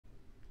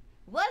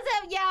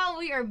y'all,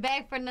 we are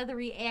back for another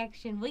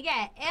reaction. We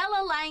got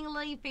Ella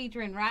Langley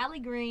featuring Riley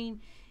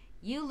Green.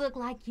 You Look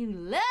Like You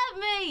Love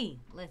Me.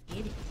 Let's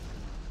get it.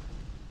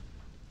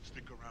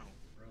 Stick around,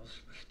 or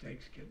else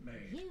mistakes get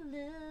made. You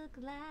look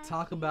like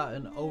Talk about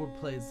an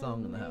overplayed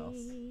song in the house.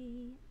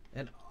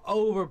 An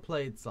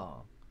overplayed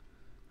song.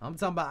 I'm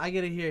talking about I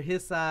get to hear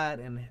his side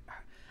and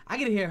I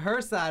get to hear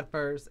her side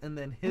first and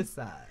then his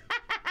side.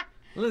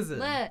 Listen,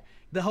 Look,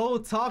 the whole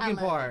talking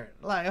part,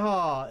 like,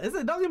 oh,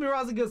 don't get me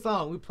wrong, it's a good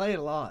song. We play it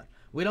a lot.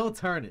 We don't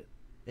turn it.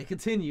 It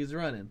continues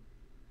running.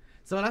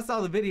 So when I saw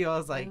the video, I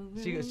was like,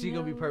 she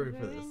gonna be perfect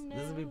for this.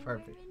 This will be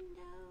perfect.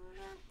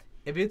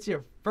 If it's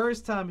your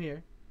first time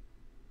here,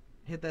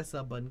 hit that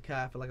sub button.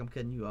 Kai, I feel like I'm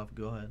cutting you off.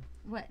 Go ahead.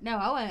 what? No,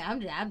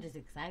 I'm just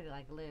excited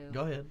like a little.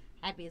 Go ahead.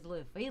 Happy as a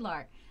little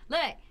feeler.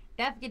 Look,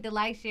 don't forget to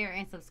like, share,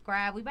 and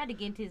subscribe. We about to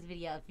get into this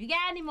video. If you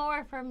got any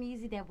more from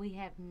music that we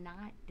have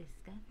not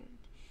discovered,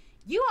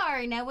 you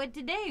already know what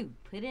to do.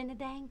 Put in the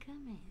dang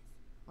comments.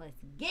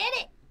 Let's get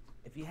it.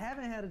 If you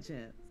haven't had a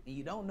chance and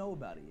you don't know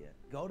about it yet,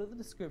 go to the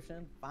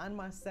description, find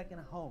my second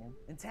home,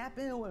 and tap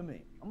in with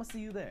me. I'm gonna see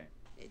you there.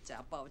 It's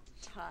about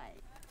time.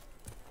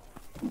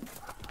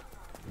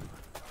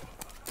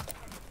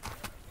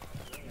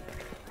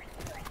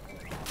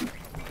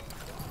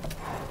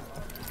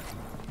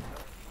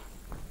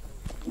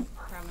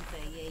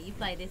 Yeah, you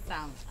play this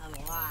song a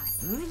lot.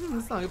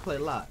 This song you play a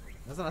lot.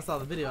 That's when I saw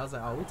the video. I was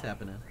like, oh, we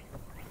tapping in.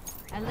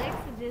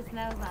 Alexa just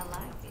knows I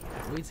like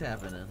it. We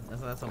tapping in.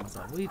 That's what I told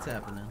myself. We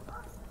tapping in.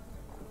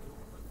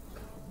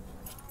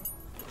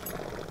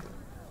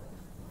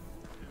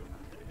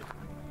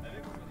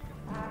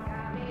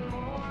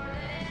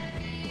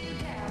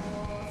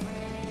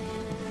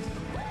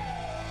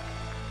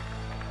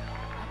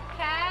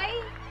 Okay.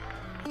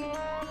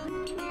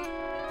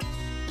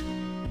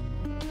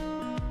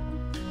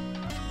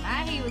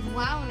 He was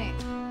wanting.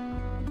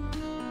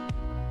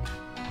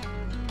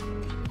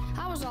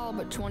 I was all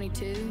but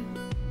 22,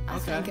 I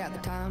think at the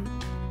time.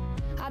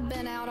 I'd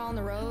been out on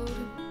the road,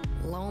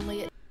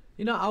 lonely.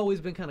 You know, I've always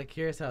been kind of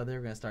curious how they were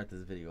going to start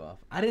this video off.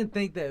 I didn't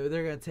think that they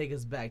were going to take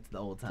us back to the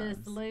old times.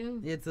 To the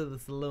saloon? Yeah, to the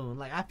saloon.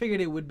 Like, I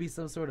figured it would be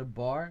some sort of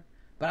bar,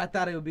 but I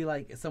thought it would be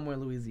like somewhere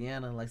in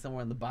Louisiana, like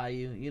somewhere in the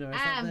bayou, you know, or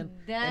something.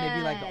 And it'd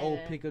be like an old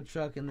pickup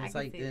truck, and it's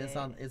like it's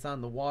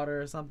on the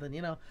water or something,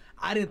 you know.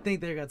 I didn't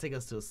think they were gonna take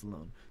us to a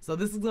saloon, so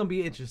this is gonna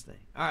be interesting.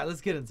 All right,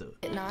 let's get into it.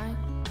 At night,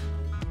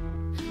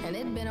 and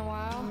it'd been a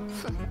while,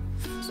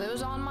 so it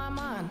was on my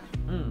mind.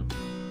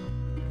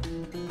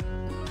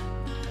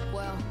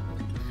 Well,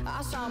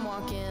 I saw him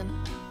walk in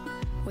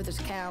with his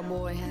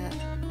cowboy hat,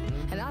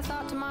 and I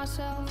thought to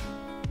myself,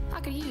 I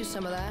could use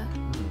some of that.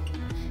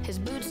 His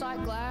boots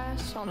like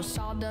glass on a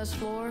sawdust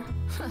floor.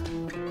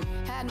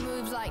 Had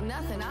moves like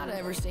nothing I'd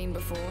ever seen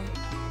before.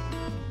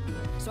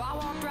 So I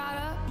walked right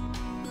up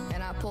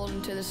and I pulled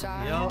him to the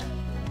side.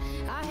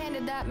 I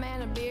handed that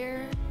man a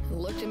beer,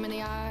 looked him in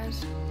the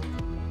eyes,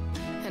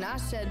 and I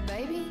said,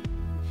 baby,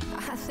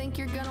 I think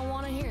you're gonna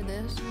want to hear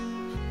this.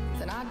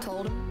 Then I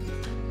told him,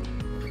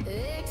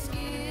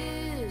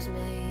 excuse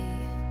me,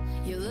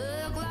 you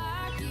look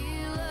like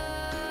you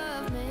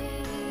love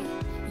me.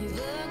 You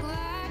look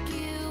like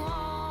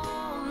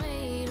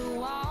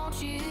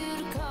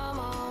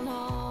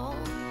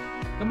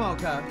come on,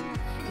 Kai.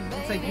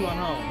 I'll take you on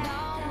home.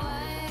 Don't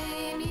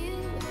blame you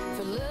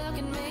for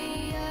looking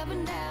me up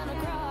and down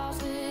across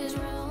this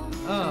room.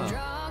 I'm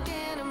drunk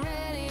and I'm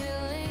ready to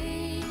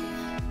leave.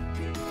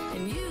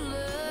 And you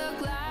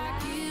look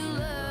like you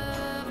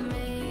love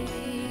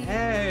me.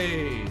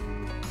 Hey.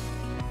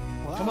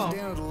 Well, come I was on.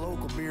 down at a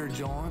local beer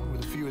joint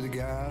with a few of the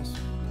guys.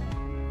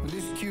 And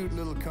this cute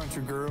little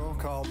country girl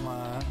called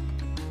mine.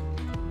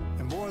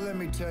 And boy, let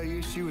me tell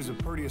you, she was the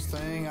prettiest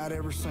thing I'd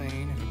ever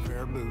seen in a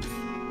pair of boots.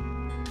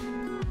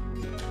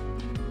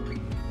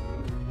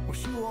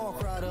 She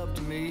walked right up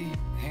to me,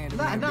 handed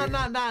me a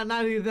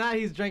beer. Now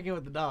he's drinking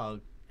with the dog.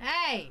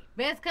 Hey,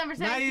 best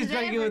conversation. Now he's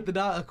drinking with the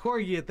dog. A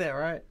corgi at that,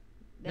 right?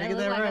 That looked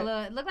like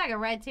right? Looked like a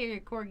rat terrier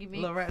corgi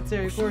mix. Little rat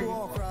terrier corgi. She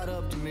walked right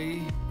up to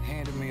me,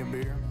 handed me a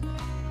beer,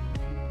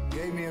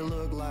 gave me a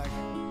look like,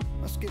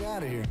 let's get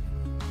out of here.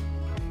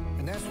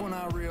 And that's when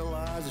I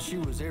realized that she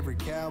was every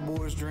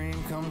cowboy's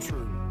dream come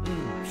true.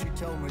 She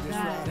told me this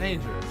right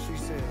dangerous. She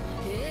said,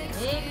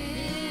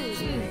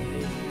 excuse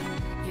me,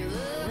 you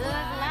look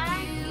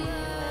like you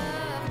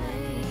love me.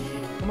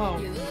 Come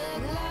on. You look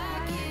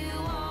like you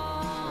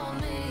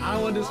want me. I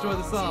don't want to destroy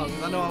the song,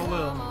 because I know I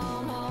will.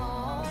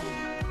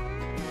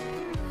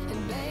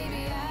 And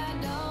baby, I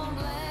don't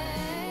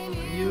blame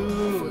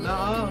You,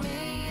 nah.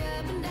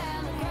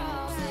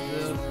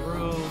 This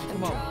room.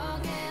 Come on.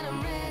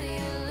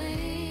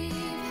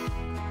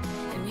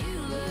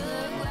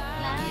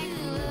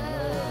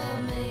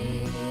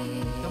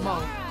 Come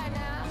on.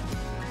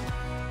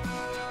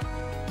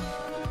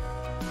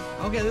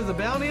 Okay, there's a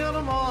bounty on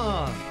him? Hold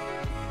on.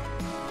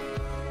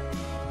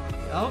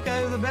 Okay,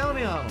 there's a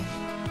bounty on him.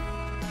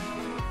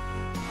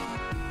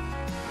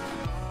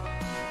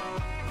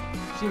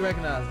 She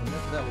recognized him.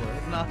 That's that word.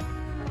 If not.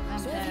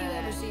 So if you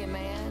ever see a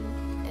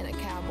man in a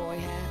cowboy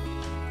hat,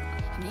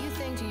 and you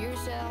think to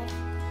yourself,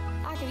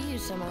 could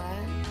use some of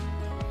that.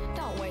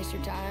 Don't waste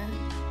your time.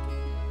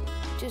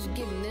 Just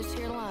give him this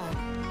here line.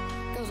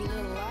 Goes a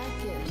little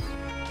like this.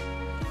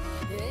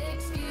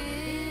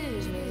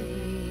 Excuse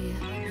me,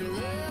 you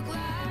look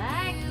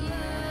like you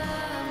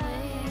love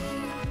me.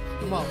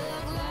 Come on.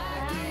 Look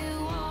like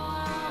you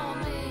want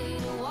me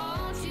to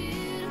want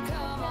you to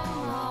come on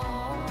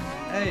home.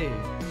 Hey.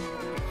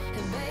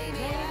 And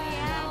baby,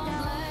 I don't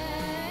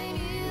blame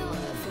you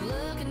for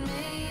looking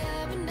me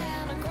up and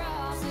down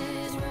across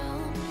this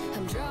room.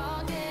 I'm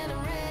drunk and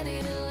I'm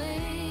ready to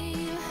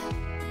leave.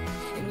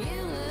 And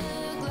you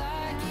look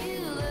like you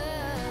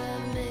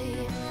love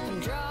me. I'm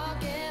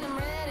drunk and I'm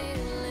ready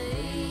to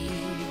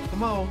leave.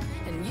 Come on.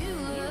 And you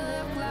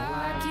look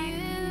like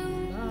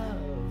you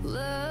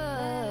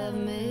love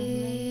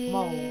me. Come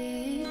on.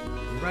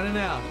 They're running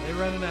out. They're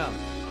running out.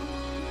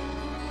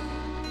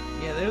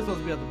 Yeah, they're supposed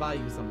to be at the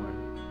bayou somewhere.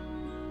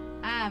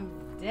 I'm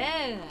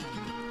done.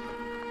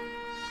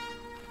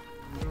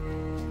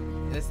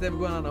 And instead of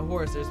going on a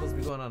horse, they're supposed to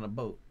be going on a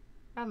boat.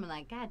 I'm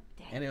like, God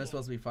damn. And it was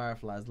supposed to be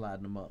fireflies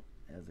lighting them up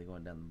as they're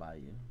going down the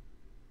bayou.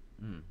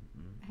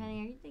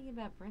 Honey, are you thinking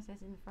about Princess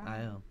and the Frog?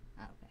 I am.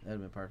 Oh, okay.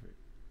 That'd have been perfect.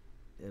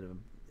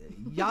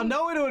 Y'all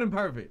know it would have been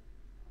perfect.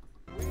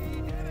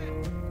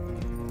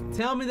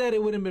 Tell me that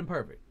it would have been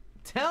perfect.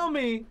 Tell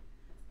me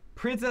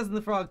Princess and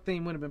the Frog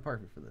theme would have been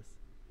perfect for this.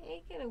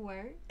 It could have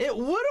worked. It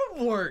would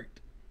have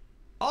worked.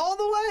 All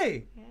the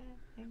way.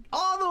 Yeah.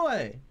 All the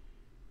way.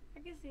 I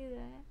can see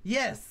that.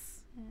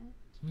 Yes. Yeah.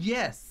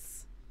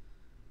 Yes.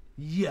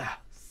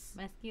 Yes.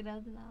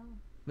 Mosquitoes and all.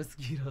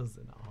 Mosquitoes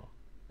and all.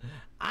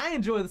 I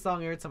enjoy the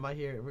song every time I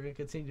hear it. We're going to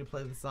continue to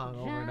play the song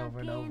over and over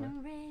and over.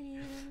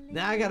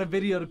 Now I got a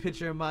video to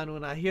picture in mind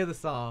when I hear the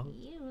song.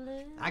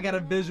 I got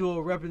a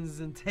visual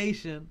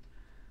representation.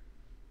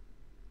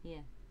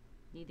 Yeah,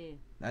 you do.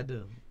 I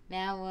do.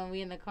 Now when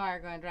we in the car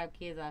going to drop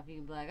kids off, you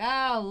can be like,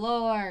 oh,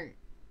 Lord.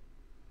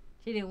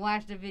 She didn't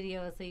watch the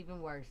video. It's even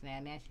worse now.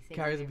 Now she said.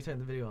 Kyrie's going to turn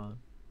the video on.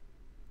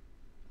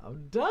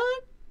 I'm done.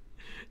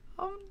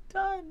 I'm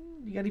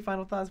done. You got any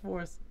final thoughts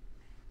for us?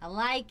 I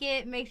like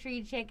it. Make sure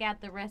you check out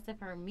the rest of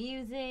her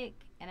music.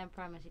 And I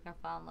promise you're going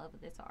to fall in love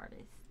with this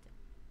artist.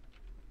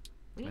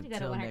 We need to go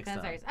to one of her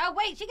concerts. Oh,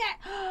 wait. She's coming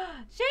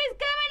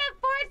to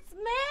Fort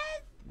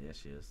Smith. Yeah,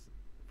 she is.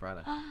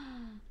 Friday.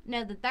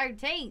 No, the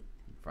 13th.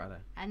 Friday.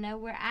 I know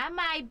where I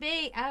might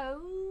be.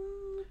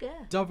 Oh,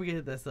 God. Don't forget to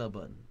hit that sub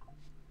button.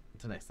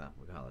 Until next time,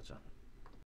 we're going to holler at y'all.